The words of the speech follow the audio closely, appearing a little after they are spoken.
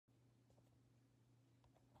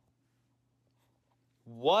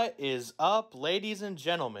What is up, ladies and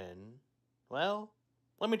gentlemen? Well,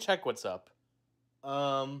 let me check what's up.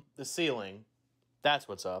 The ceiling. That's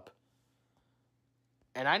what's up.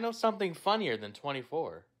 And I know something funnier than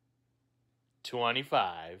 24.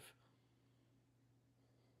 25.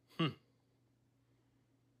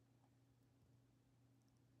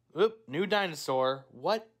 Oop, new dinosaur.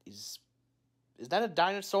 What is that a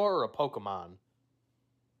dinosaur or a Pokemon?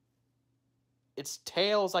 Its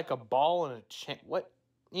tail is like a ball and a chain. What?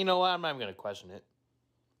 You know what? I'm not even going to question it.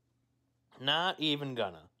 Not even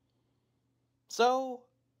gonna. So,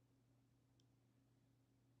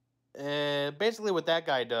 basically what that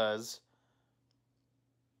guy does,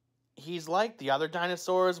 he's like the other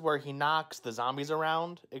dinosaurs where he knocks the zombies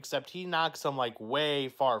around, except he knocks them like way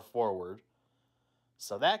far forward.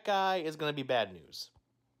 So that guy is going to be bad news.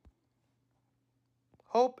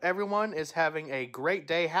 Hope everyone is having a great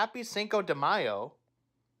day. Happy Cinco de Mayo.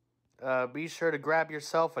 Be sure to grab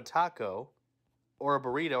yourself a taco or a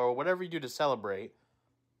burrito or whatever you do to celebrate.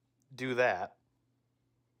 Do that.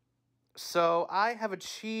 So I have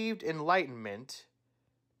achieved enlightenment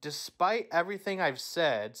despite everything I've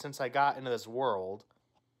said since I got into this world.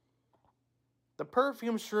 The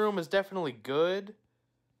perfume shroom is definitely good,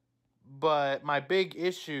 but my big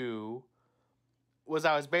issue was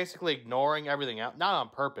I was basically ignoring everything else. Not on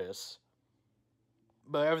purpose,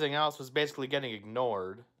 but everything else was basically getting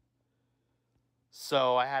ignored.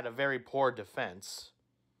 So I had a very poor defense.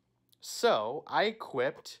 So I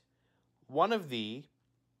equipped one of the,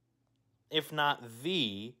 if not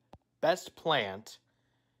the, best plant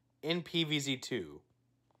in Pvz2.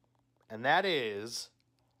 And that is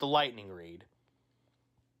the lightning reed.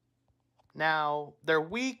 Now, they're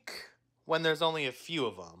weak when there's only a few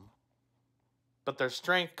of them, but their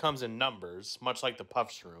strength comes in numbers, much like the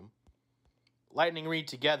puff shroom. Lightning reed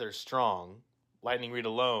together, strong. Lightning reed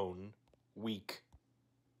alone, weak.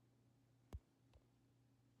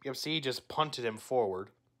 Yep, see, he just punted him forward.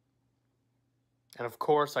 And of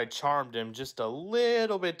course, I charmed him just a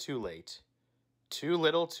little bit too late. Too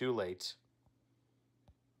little, too late.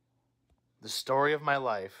 The story of my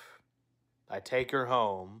life. I take her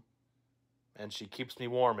home, and she keeps me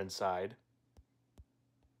warm inside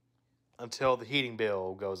until the heating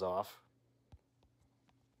bill goes off.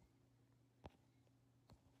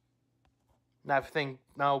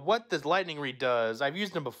 Now what this lightning reed does, I've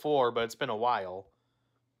used him before, but it's been a while.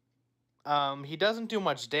 He doesn't do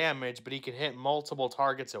much damage, but he can hit multiple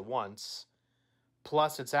targets at once.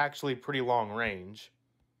 Plus, it's actually pretty long range.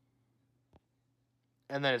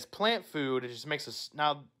 And then his plant food, it just makes us...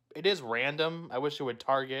 Now, it is random. I wish it would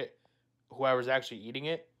target whoever's actually eating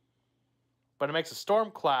it. But it makes a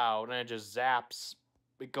storm cloud, and it just zaps.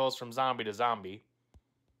 It goes from zombie to zombie.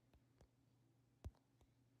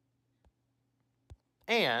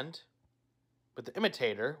 And with the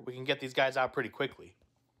imitator, we can get these guys out pretty quickly.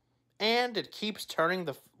 And it keeps turning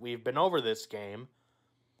the... We've been over this game.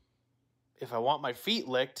 If I want my feet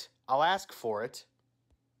licked, I'll ask for it.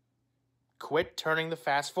 Quit turning the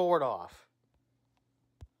fast forward off.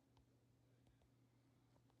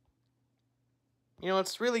 You know,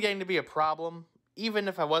 it's really getting to be a problem, even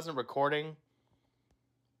if I wasn't recording.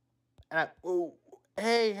 And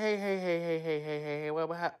hey,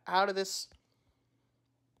 well, how did this...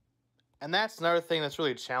 And that's another thing that's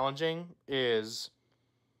really challenging, is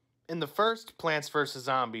in the first Plants vs.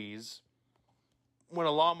 Zombies, when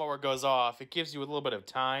a lawnmower goes off, it gives you a little bit of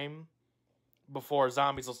time before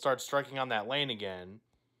zombies will start striking on that lane again.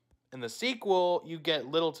 In the sequel, you get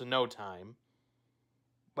little to no time.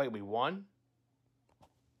 Wait, we won?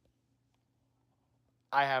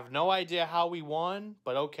 I have no idea how we won,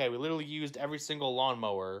 but okay, we literally used every single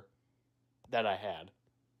lawnmower that I had.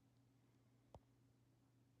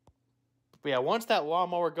 But yeah, once that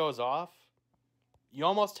lawnmower goes off, you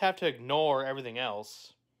almost have to ignore everything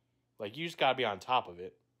else. Like, you just gotta be on top of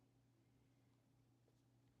it.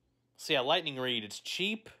 So yeah, lightning reed, it's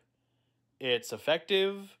cheap, it's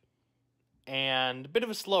effective, and a bit of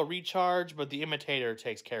a slow recharge, but the imitator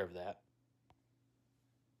takes care of that.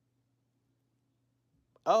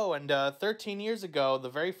 Oh, and 13 years ago, the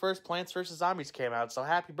very first Plants vs. Zombies came out, so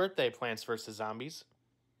happy birthday, Plants vs. Zombies.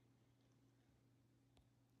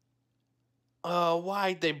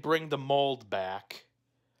 Why'd they bring the mold back?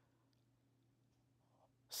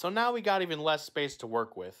 So now we got even less space to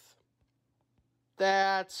work with.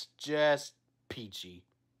 That's just peachy.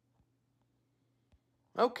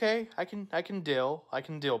 Okay, I can dill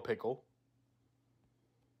pickle.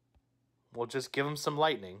 We'll just give him some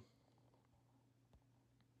lightning.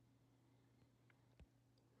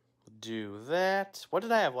 Do that. What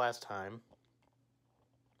did I have last time?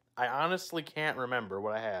 I honestly can't remember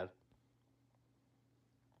what I had.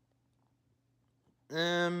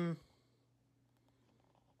 Now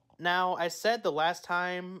I said the last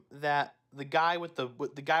time that the guy with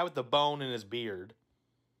the bone in his beard,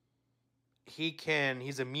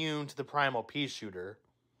 he's immune to the primal pea shooter,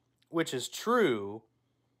 which is true,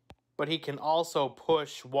 but he can also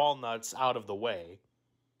push walnuts out of the way,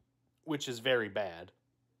 which is very bad.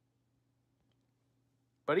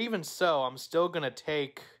 But even so, I'm still going to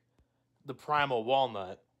take the primal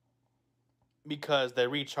walnut because they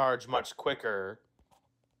recharge much quicker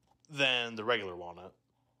than the regular walnut.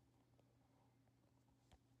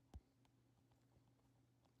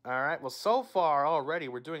 Alright, well, so far already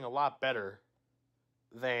we're doing a lot better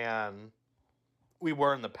than we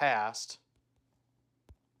were in the past.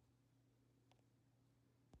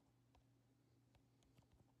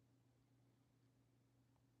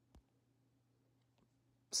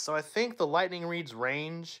 So I think the lightning reed's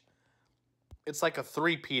range, it's like a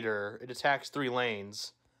three-peater. It attacks 3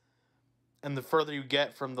 lanes. And the further you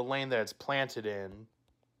get from the lane that it's planted in,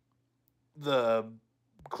 the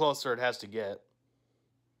closer it has to get.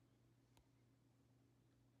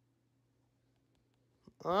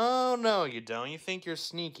 Oh, no, you don't. You think you're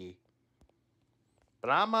sneaky. But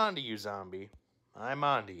I'm onto you, zombie. I'm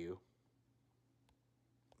onto you.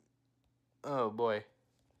 Oh, boy.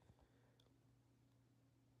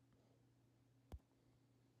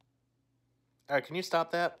 Alright, can you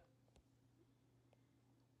stop that?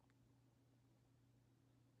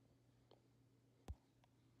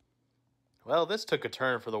 Well, this took a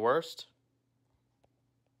turn for the worst.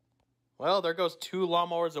 Well, there goes 2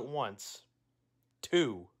 lawnmowers at once.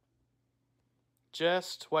 2.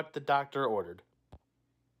 Just what the doctor ordered.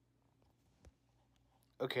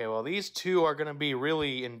 Okay, well, these 2 are going to be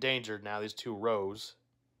really endangered now, these 2 rows.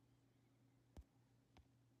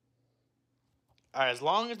 Alright, as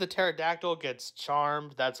long as the pterodactyl gets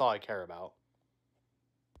charmed, that's all I care about.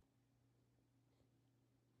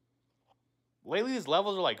 Lately, these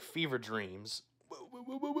levels are like fever dreams.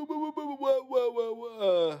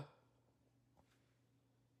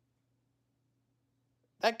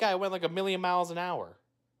 That guy went like 1,000,000 miles an hour.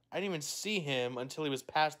 I didn't even see him until he was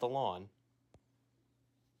past the lawn.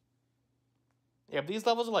 Yeah, but these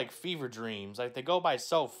levels are like fever dreams. Like, they go by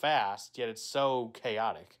so fast, yet it's so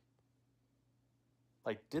chaotic.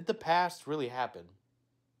 Like, did the past really happen?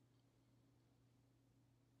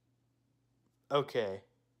 Okay.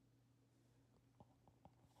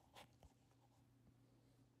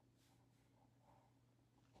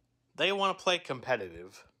 They want to play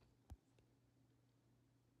competitive.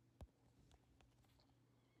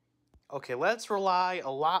 Okay, let's rely a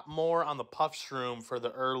lot more on the puff shroom for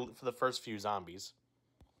the first few zombies.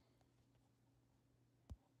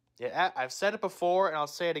 Yeah, I've said it before, and I'll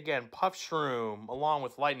say it again. Puff shroom, along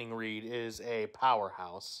with lightning reed, is a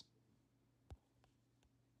powerhouse.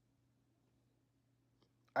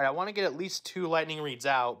 All right, I want to get at least 2 lightning reeds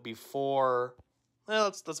out before. Well,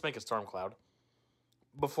 let's make a storm cloud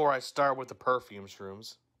before I start with the perfume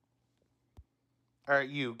shrooms. All right,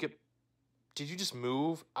 did you just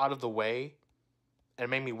move out of the way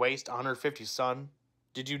and make me waste 150 sun?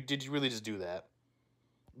 Did you really just do that?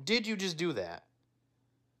 Did you just do that?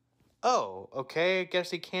 Oh, okay, I guess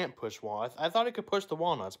he can't push walnuts. I thought he could push the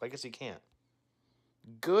walnuts, but I guess he can't.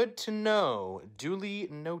 Good to know. Duly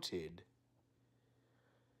noted.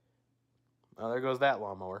 Oh, there goes that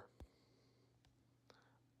lawnmower.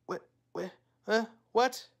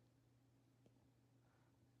 What?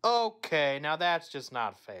 Okay, now that's just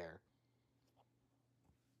not fair.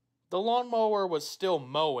 The lawnmower was still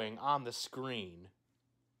mowing on the screen.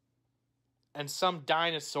 And some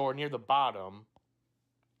dinosaur near the bottom,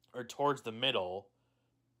 or towards the middle,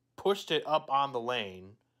 pushed it up on the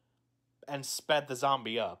lane and sped the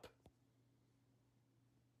zombie up.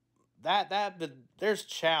 There's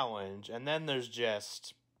challenge, and then there's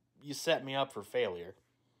just, you set me up for failure.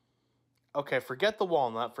 Okay, forget the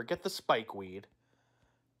walnut, forget the spikeweed.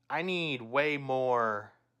 I need way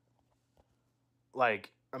more,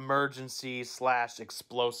 like,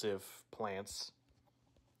 emergency/explosive plants.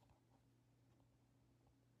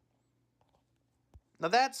 Now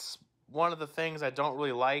that's one of the things I don't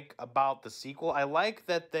really like about the sequel. I like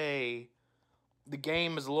that the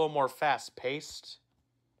game is a little more fast-paced,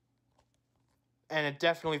 and it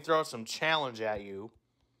definitely throws some challenge at you.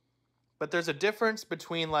 But there's a difference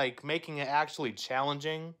between, like, making it actually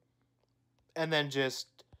challenging and then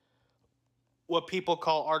just what people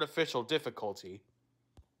call artificial difficulty.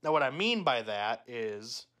 Now, what I mean by that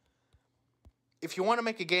is, if you want to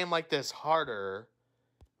make a game like this harder,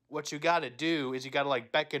 what you gotta do is you gotta,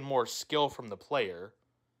 like, beckon more skill from the player.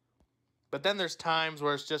 But then there's times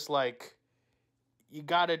where it's just like, you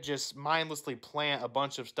gotta just mindlessly plant a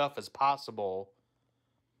bunch of stuff as possible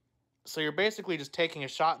So you're basically just taking a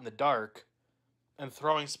shot in the dark and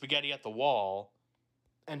throwing spaghetti at the wall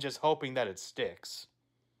and just hoping that it sticks.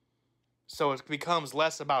 So it becomes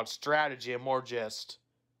less about strategy and more just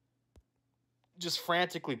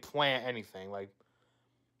frantically plant anything. Like,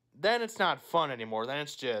 then it's not fun anymore. Then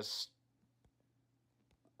it's just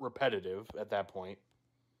repetitive at that point.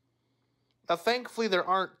 Now, thankfully, there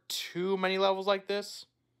aren't too many levels like this.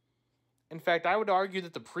 In fact, I would argue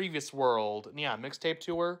that the previous world, Mixtape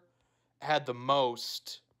Tour, had the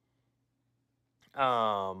most. They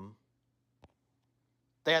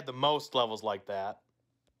had the most levels like that,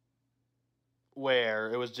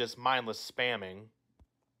 where it was just mindless spamming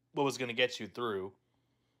what was going to get you through.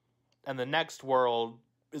 And the next world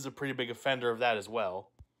is a pretty big offender of that as well.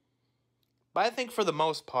 But I think for the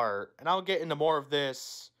most part, and I'll get into more of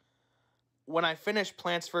this when I finish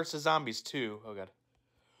Plants vs. Zombies 2. Oh, God.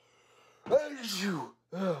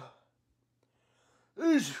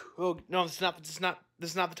 Oh, no, this is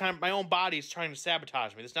not the time. My own body is trying to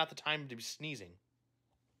sabotage me. This is not the time to be sneezing.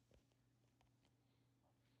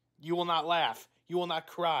 You will not laugh. You will not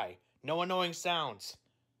cry. No annoying sounds.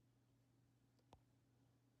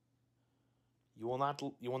 You will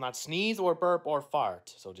not sneeze or burp or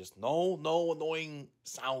fart. So just no annoying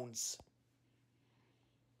sounds.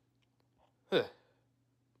 Huh.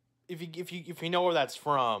 If you know where that's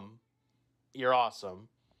from, you're awesome.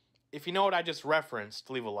 If you know what I just referenced,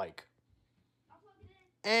 leave a like.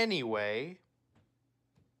 Anyway,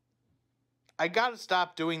 I gotta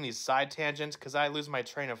stop doing these side tangents because I lose my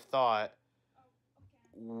train of thought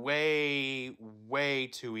way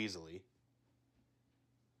too easily.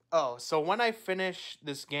 Oh, so when I finish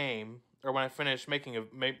this game, or when I finish making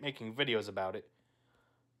videos about it,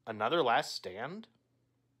 another Last Stand?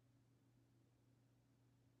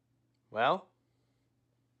 Well,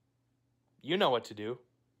 you know what to do.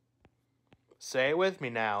 Say it with me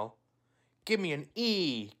now. Give me an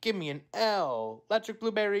E. Give me an L. Electric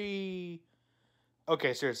Blueberry.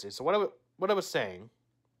 Okay, seriously. So what I was saying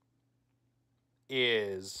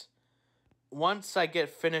is, once I get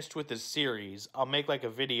finished with this series, I'll make like a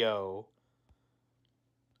video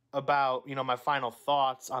about, my final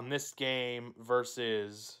thoughts on this game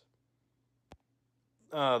versus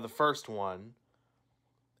the first one.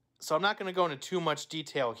 So I'm not going to go into too much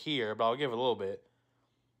detail here, but I'll give it a little bit.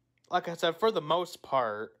 Like I said, for the most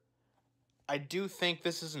part, I do think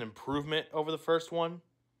this is an improvement over the first one.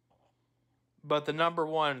 But the number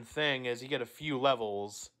one thing is you get a few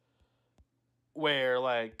levels where,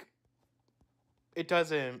 like,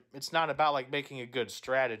 it's not about, like, making a good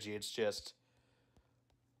strategy. It's just,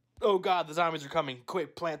 oh God, the zombies are coming.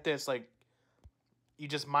 Quick, plant this. Like, you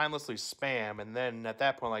just mindlessly spam. And then at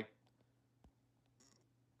that point, like,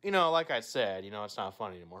 like I said, it's not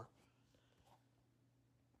fun anymore.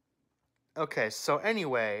 Okay, so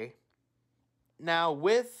anyway, now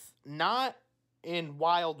with not in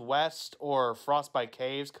Wild West or Frostbite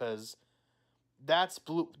Caves, because that's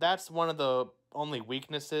one of the only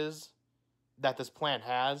weaknesses that this plant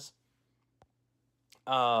has.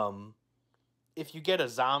 If you get a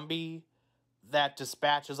zombie that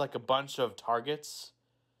dispatches like a bunch of targets,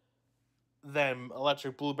 then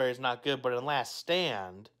Electric Blueberry is not good. But in Last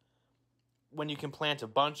Stand, when you can plant a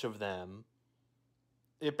bunch of them,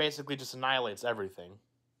 it basically just annihilates everything.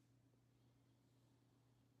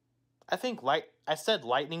 I think I said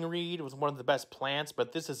Lightning Reed was one of the best plants,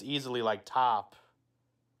 but this is easily like top.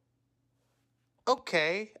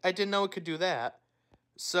 Okay, I didn't know it could do that.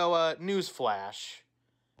 So, newsflash.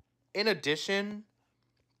 In addition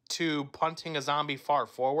to punting a zombie far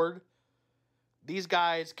forward, these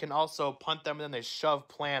guys can also punt them and then they shove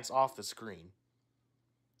plants off the screen.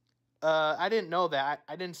 I didn't know that.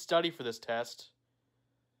 I didn't study for this test.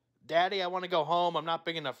 Daddy, I want to go home. I'm not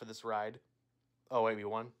big enough for this ride. Oh, wait, we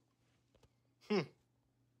won?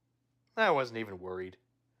 I wasn't even worried.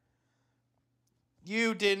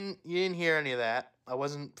 You didn't hear any of that. I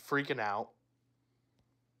wasn't freaking out.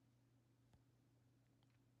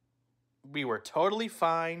 We were totally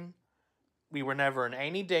fine. We were never in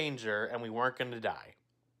any danger, and we weren't going to die.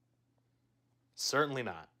 Certainly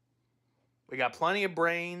not. We got plenty of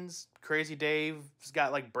brains. Crazy Dave's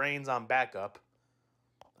got, like, brains on backup.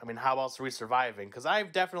 I mean, how else are we surviving? Because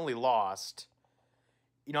I've definitely lost.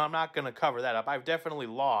 I'm not going to cover that up. I've definitely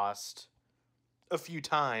lost a few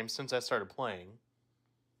times since I started playing.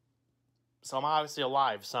 So I'm obviously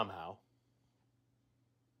alive somehow.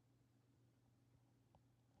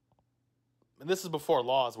 And this is before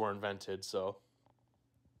laws were invented, so.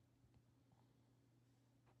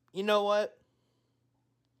 You know what?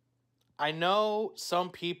 I know some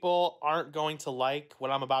people aren't going to like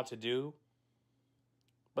what I'm about to do,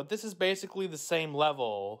 But this is basically the same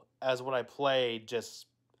level as what I played, just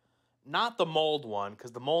not the mold one,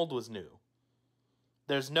 because the mold was new.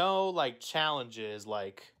 There's no, like, challenges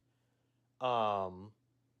like, you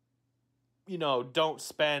know, don't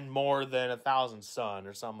spend more than 1,000 sun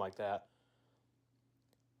or something like that.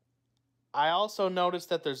 I also noticed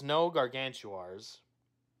that there's no gargantuars.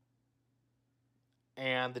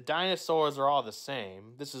 And the dinosaurs are all the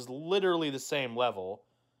same. This is literally the same level.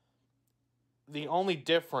 The only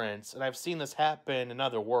difference, and I've seen this happen in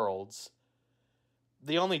other worlds,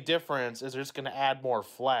 the only difference is they're just going to add more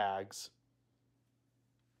flags.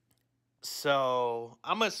 So,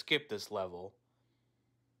 I'm going to skip this level.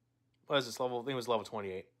 What is this level? I think it was level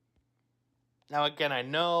 28. Now, again, I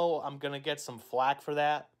know I'm going to get some flack for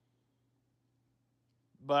that.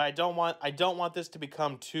 But I don't want this to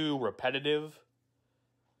become too repetitive.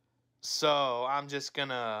 So, I'm just going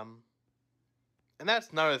to... And that's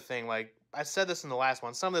another thing, like, I said this in the last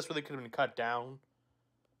one. Some of this really could have been cut down.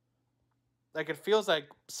 Like, it feels like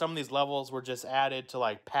some of these levels were just added to,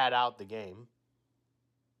 like, pad out the game.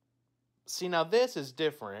 See, now this is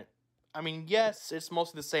different. I mean, yes, it's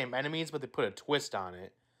mostly the same enemies, but they put a twist on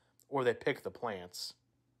it. Or they pick the plants.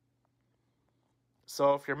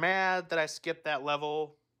 So if you're mad that I skipped that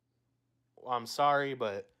level, well, I'm sorry,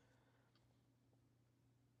 but...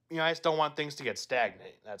 You know, I just don't want things to get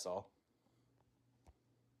stagnant, that's all.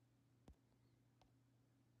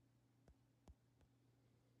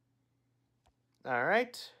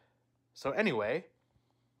 Alright. So anyway,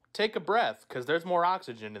 take a breath, because there's more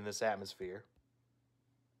oxygen in this atmosphere.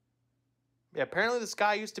 Yeah, apparently the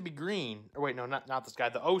sky used to be green. Or wait, no, not the sky.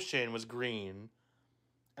 The ocean was green.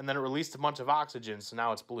 And then it released a bunch of oxygen, so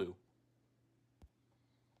now it's blue.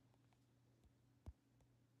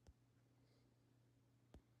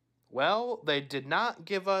 Well, they did not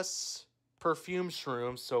give us perfume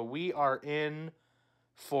shrooms, so we are in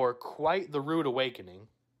for quite the rude awakening.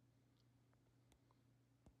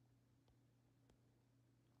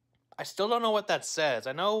 I still don't know what that says.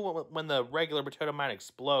 I know when the regular potato mine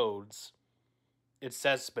explodes, it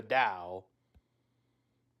says Spadow.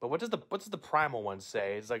 But what does the primal one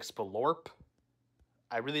say? It's like Spalorp?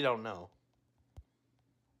 I really don't know.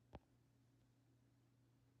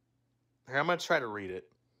 Here, I'm going to try to read it.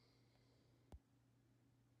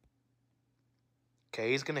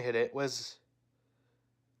 Okay, he's going to hit it. Was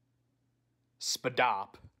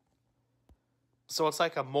Spadop. So it's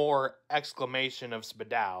like a more exclamation of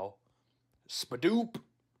Spadow. Spadoop.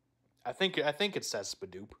 I think it says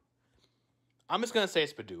Spadoop. I'm just going to say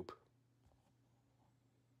Spadoop.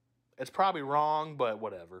 It's probably wrong, but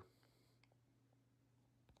whatever.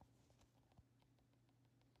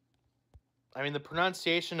 I mean, the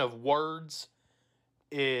pronunciation of words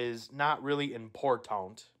is not really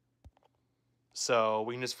important. So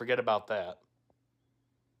we can just forget about that.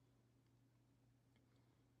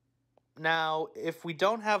 Now, if we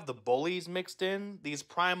don't have the bullies mixed in, these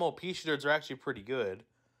primal pea shooters are actually pretty good.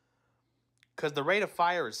 Because the rate of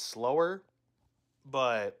fire is slower,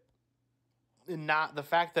 but not the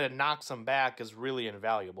fact that it knocks them back is really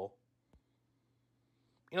invaluable.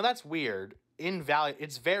 You know, that's weird.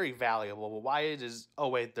 It's very valuable, but why it is... Oh,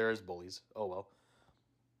 wait, there is bullies. Oh, well.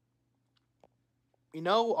 You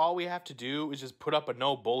know, all we have to do is just put up a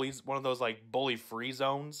no bullies, one of those, like, bully-free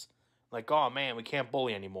zones. Like, oh, man, we can't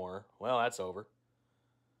bully anymore. Well, that's over.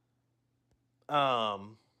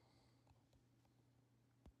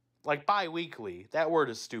 Like, bi-weekly, that word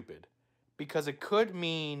is stupid. Because it could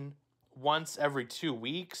mean once every 2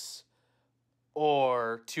 weeks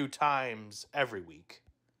or 2 times every week.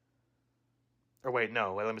 Or wait,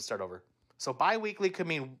 no, wait, let me start over. So bi-weekly could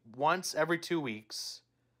mean once every 2 weeks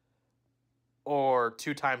or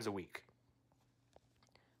 2 times a week.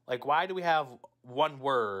 Like, why do we have one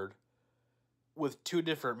word with 2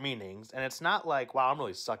 different meanings? And it's not like, wow, I'm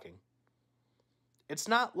really sucking. It's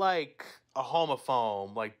not like a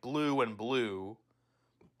homophone, like blue and blue.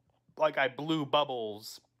 Like I blew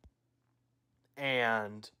bubbles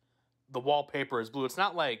and the wallpaper is blue. It's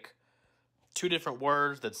not like 2 different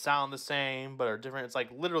words that sound the same but are different. It's like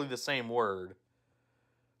literally the same word.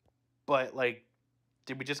 But like,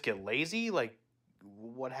 did we just get lazy? Like,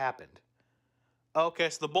 what happened? Okay,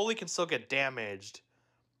 so the bully can still get damaged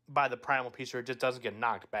by the primal piece, or it just doesn't get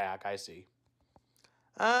knocked back. I see.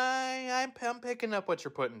 I'm picking up what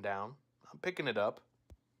you're putting down. I'm picking it up.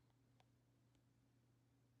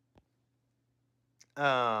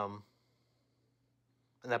 And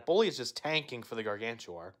that bully is just tanking for the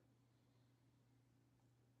Gargantuar.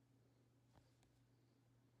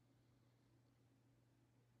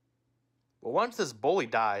 Well, once this bully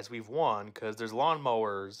dies, we've won, because there's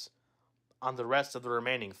lawnmowers on the rest of the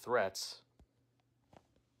remaining threats.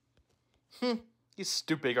 You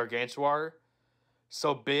stupid gargantuar.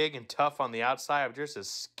 So big and tough on the outside, I'm just a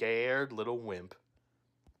scared little wimp.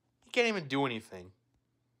 You can't even do anything.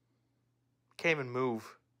 Can't even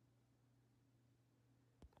move.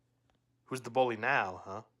 Who's the bully now,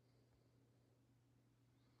 huh?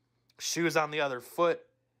 Shoes on the other foot.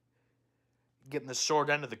 Getting the short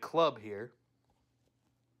end of the club here.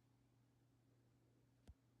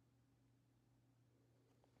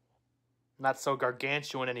 Not so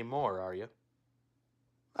gargantuan anymore, are you?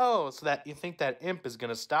 Oh, so that you think that imp is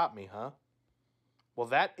gonna stop me, huh? Well,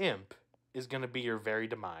 that imp is gonna be your very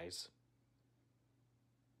demise.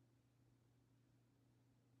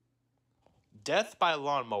 Death by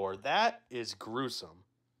lawnmower. That is gruesome.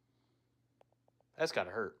 That's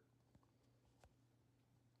gotta hurt.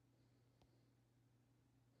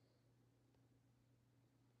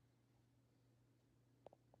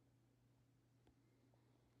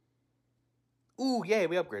 Ooh, yay,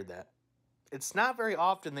 we upgrade that. It's not very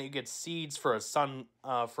often that you get seeds for a sun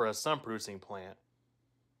producing plant.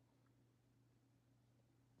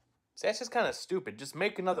 So that's just kind of stupid. Just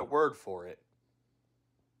make another word for it.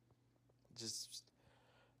 Just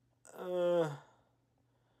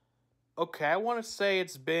okay, I want to say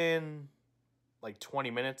it's been like 20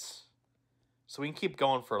 minutes. So we can keep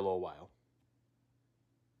going for a little while.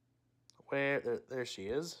 There she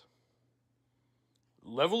is.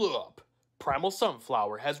 Level up. Primal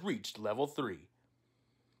Sunflower has reached level 3.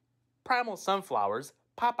 Primal Sunflowers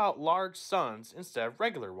pop out large suns instead of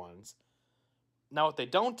regular ones. Now, what they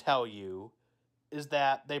don't tell you is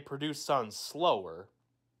that they produce suns slower.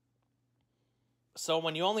 So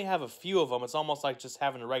when you only have a few of them, it's almost like just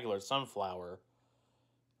having a regular sunflower.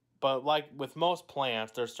 But like with most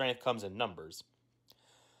plants, their strength comes in numbers.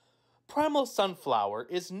 Primal Sunflower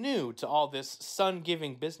is new to all this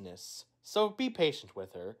sun-giving business, so be patient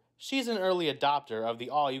with her. She's an early adopter of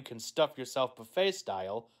the all-you-can-stuff-yourself buffet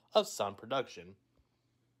style of sun production.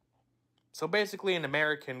 So basically an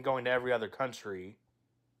American going to every other country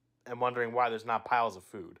and wondering why there's not piles of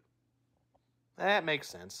food. That makes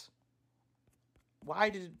sense. Why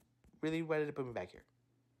did it put me back here?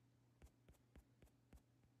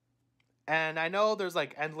 And I know there's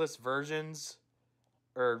like endless versions,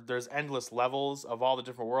 or there's endless levels of all the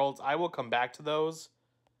different worlds. I will come back to those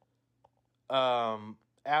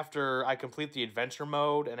after I complete the adventure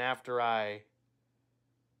mode and after I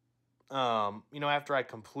after I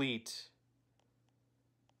complete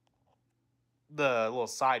the little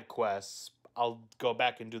side quests. I'll go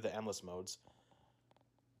back and do the endless modes.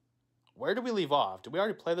 Where did we leave off? Did we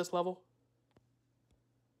already play this level?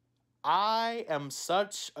 I am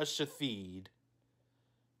such a Shathid.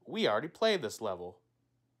 We already played this level.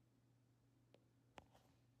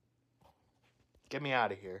 Get me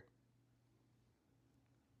out of here.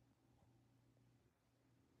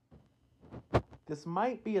 This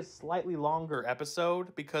might be a slightly longer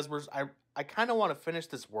episode because I kind of want to finish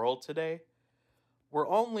this world today. We're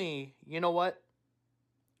only, you know what?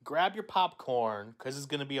 Grab your popcorn because it's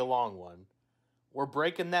going to be a long one. We're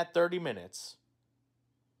breaking that 30 minutes.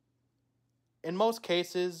 In most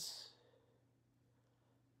cases,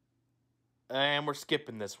 and we're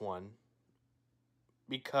skipping this one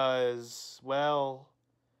because, well,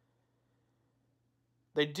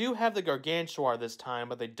 they do have the Gargantuar this time,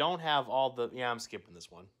 but they don't have all the... Yeah, I'm skipping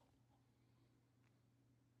this one.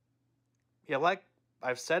 Yeah, like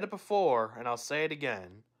I've said it before, and I'll say it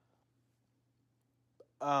again.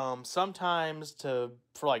 Sometimes for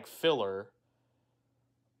like filler,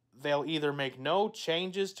 they'll either make no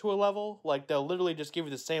changes to a level, like they'll literally just give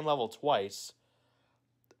you the same level twice,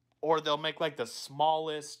 or they'll make like the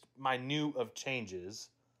smallest minute of changes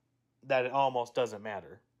that it almost doesn't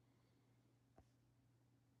matter.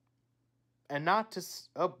 And not to...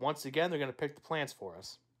 Oh, once again, they're going to pick the plants for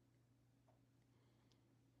us.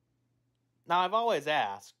 Now, I've always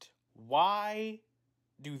asked, why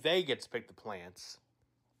do they get to pick the plants?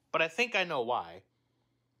 But I think I know why.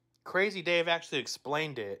 Crazy Dave actually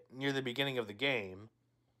explained it near the beginning of the game.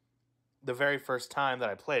 The very first time that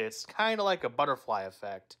I played it. It's kind of like a butterfly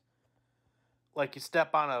effect. Like, you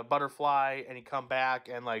step on a butterfly and you come back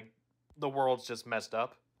and, like, the world's just messed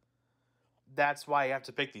up. That's why you have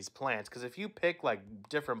to pick these plants. Because if you pick, like,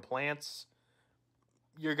 different plants,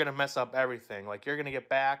 you're going to mess up everything. Like, you're going to get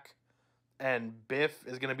back, and Biff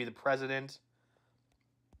is going to be the president.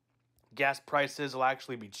 Gas prices will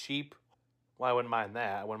actually be cheap. Well, I wouldn't mind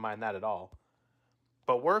that. I wouldn't mind that at all.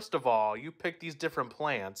 But worst of all, you pick these different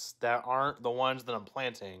plants that aren't the ones that I'm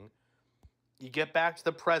planting. You get back to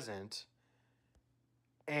the present,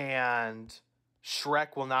 and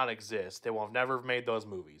Shrek will not exist. They will have never made those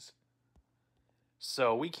movies.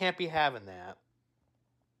 So we can't be having that.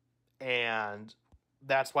 And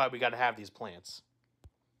that's why we got to have these plants.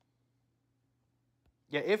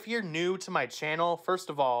 Yeah, if you're new to my channel, first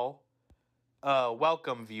of all,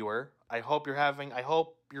 welcome, viewer. I hope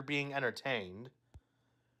you're being entertained.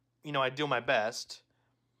 You know, I do my best.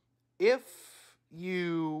 If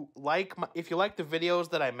you like the videos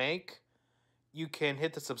that I make, you can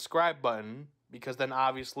hit the subscribe button, because then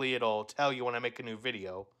obviously it'll tell you when I make a new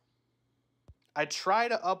video. I try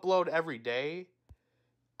to upload every day.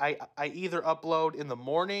 I either upload in the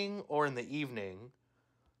morning or in the evening,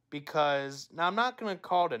 because now I'm not going to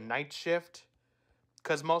call it a night shift,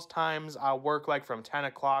 because most times I'll work like from 10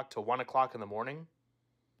 o'clock to 1 o'clock in the morning.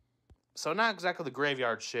 So not exactly the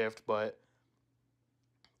graveyard shift, but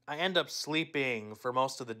I end up sleeping for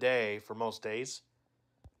most of the day for most days.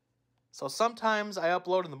 So sometimes I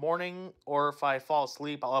upload in the morning, or if I fall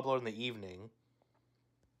asleep, I'll upload in the evening.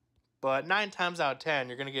 But 9 times out of 10,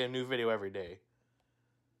 you're going to get a new video every day.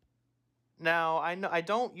 Now, I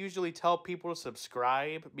don't usually tell people to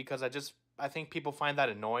subscribe, because I think people find that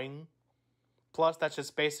annoying. Plus, that's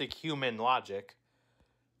just basic human logic.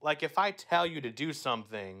 Like, if I tell you to do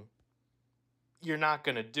something, you're not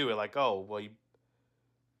going to do it. Like, oh, well,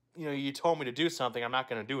 you told me to do something, I'm not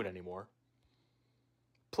going to do it anymore.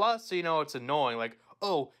 Plus, it's annoying. Like,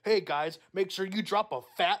 oh, hey guys, make sure you drop a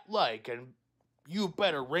fat like, and you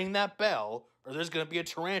better ring that bell, or there's going to be a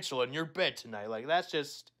tarantula in your bed tonight. Like, that's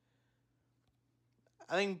just...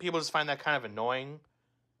 I think people just find that kind of annoying.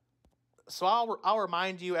 So I'll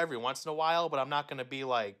remind you every once in a while, but I'm not going to be,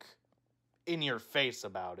 like, in your face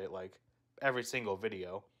about it, like, every single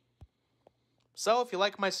video. So if you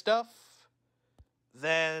like my stuff,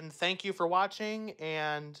 then thank you for watching,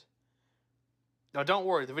 and... No, don't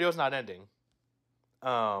worry, the video's not ending.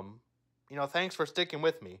 Thanks for sticking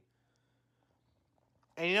with me.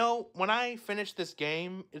 And when I finish this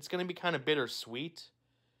game, it's going to be kind of bittersweet.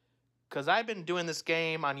 Because I've been doing this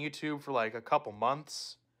game on YouTube for like a couple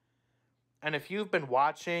months. And if you've been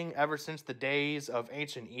watching ever since the days of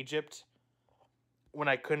ancient Egypt, when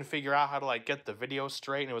I couldn't figure out how to like get the video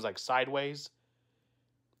straight and it was like sideways.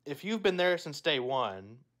 If you've been there since day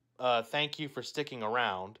one, thank you for sticking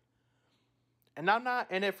around. And I'm not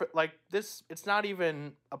in it for, like, this, it's not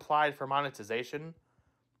even applied for monetization.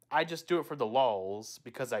 I just do it for the lulz,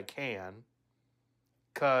 because I can.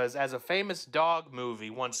 Because, as a famous dog movie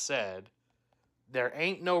once said, there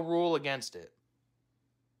ain't no rule against it.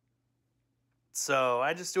 So,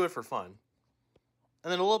 I just do it for fun.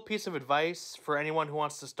 And then a little piece of advice for anyone who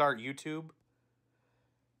wants to start YouTube.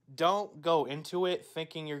 Don't go into it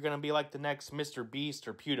thinking you're going to be like the next Mr. Beast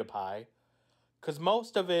or PewDiePie. Because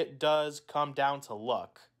most of it does come down to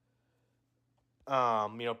luck.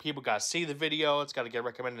 People got to see the video. It's got to get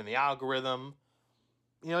recommended in the algorithm.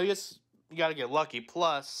 You got to get lucky.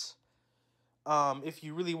 Plus, if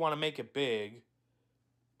you really want to make it big,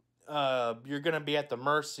 you're going to be at the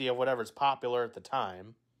mercy of whatever's popular at the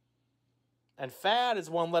time. And fad is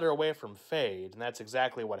one letter away from fade. And that's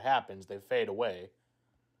exactly what happens. They fade away.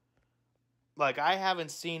 Like, I haven't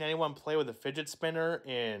seen anyone play with a fidget spinner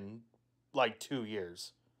in... like 2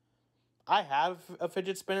 years. I have a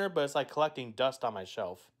fidget spinner, but it's like collecting dust on my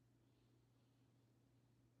shelf.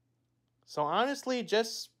 So honestly,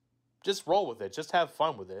 just roll with it. Just have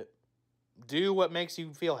fun with it. Do what makes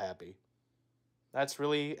you feel happy. That's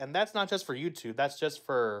really, and that's not just for YouTube, that's just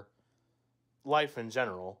for life in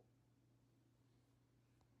general.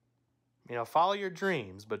 Follow your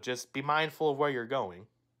dreams, but just be mindful of where you're going.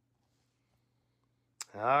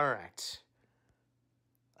 All right.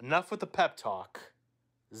 Enough with the pep talk.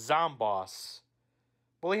 Zomboss.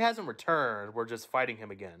 Well, he hasn't returned. We're just fighting him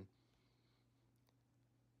again.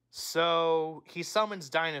 So, he summons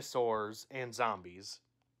dinosaurs and zombies.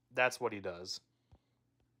 That's what he does.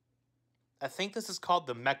 I think this is called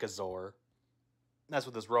the Mechazor. That's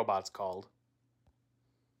what this robot's called.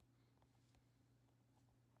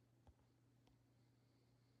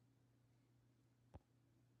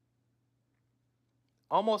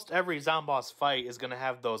 Almost every Zomboss fight is going to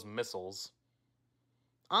have those missiles.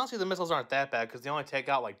 Honestly, the missiles aren't that bad because they only take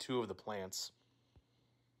out like 2 of the plants.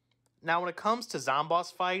 Now, when it comes to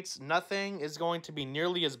Zomboss fights, nothing is going to be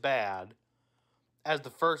nearly as bad as the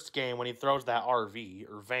first game when he throws that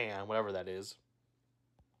RV, or van, whatever that is.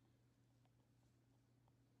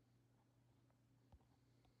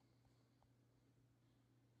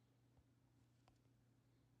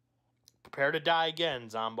 Prepare to die again,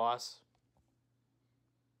 Zomboss.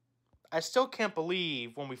 I still can't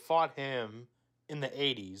believe when we fought him in the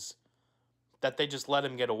 80s that they just let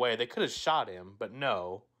him get away. They could have shot him, but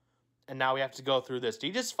no. And now we have to go through this. Did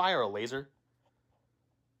he just fire a laser?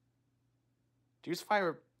 Did you just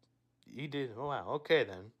fire... He did. Oh, wow. Okay,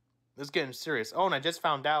 then. This is getting serious. Oh, and I just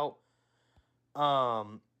found out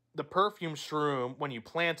the perfume shroom, when you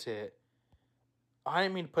plant it, I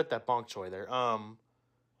didn't mean to put that bok choy there.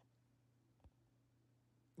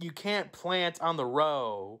 You can't plant on the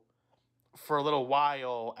row for a little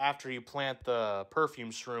while after you plant the perfume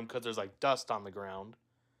shroom because there's like dust on the ground.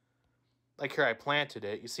 Like here, I planted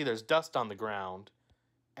it. You see there's dust on the ground,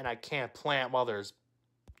 and I can't plant while there's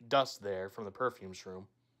dust there from the perfume shroom.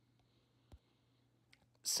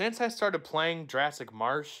 Since I started playing Jurassic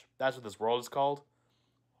Marsh, that's what this world is called,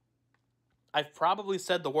 I've probably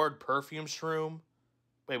said the word perfume shroom.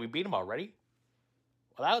 Wait, we beat him already?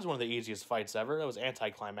 Well, that was one of the easiest fights ever. That was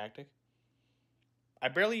anticlimactic. I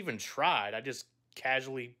barely even tried. I just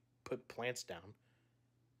casually put plants down.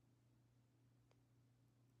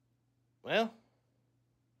 Well,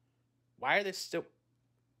 why are they still...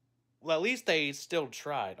 Well, at least they still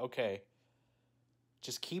tried. Okay.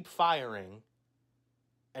 Just keep firing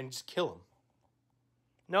and just kill him.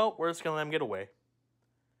 Nope, we're just going to let him get away.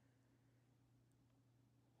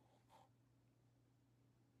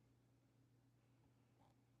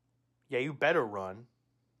 Yeah, you better run.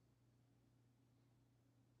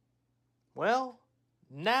 Well,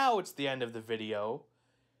 now it's the end of the video.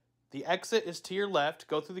 The exit is to your left.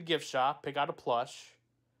 Go through the gift shop, pick out a plush.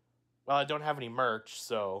 Well, I don't have any merch,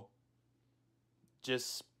 so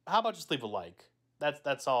how about just leave a like?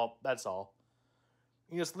 That's all.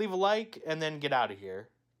 You just leave a like and then get out of here,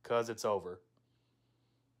 cause it's over.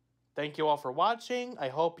 Thank you all for watching. I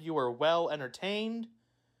hope you were well entertained.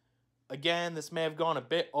 Again, this may have gone a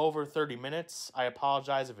bit over 30 minutes. I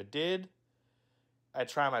apologize if it did. I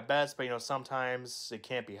try my best, but sometimes it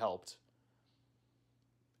can't be helped.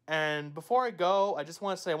 And before I go, I just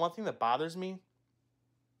want to say one thing that bothers me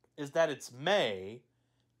is that it's May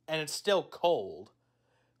and it's still cold.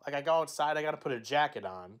 Like, I go outside, I got to put a jacket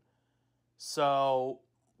on. So,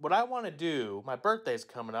 what I want to do, my birthday's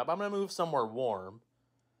coming up, I'm going to move somewhere warm.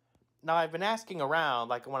 Now, I've been asking around,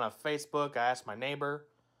 like I went on Facebook, I asked my neighbor,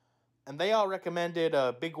 and they all recommended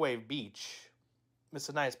Big Wave Beach. It's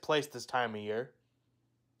a nice place this time of year.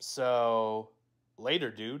 So, later,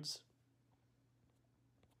 dudes.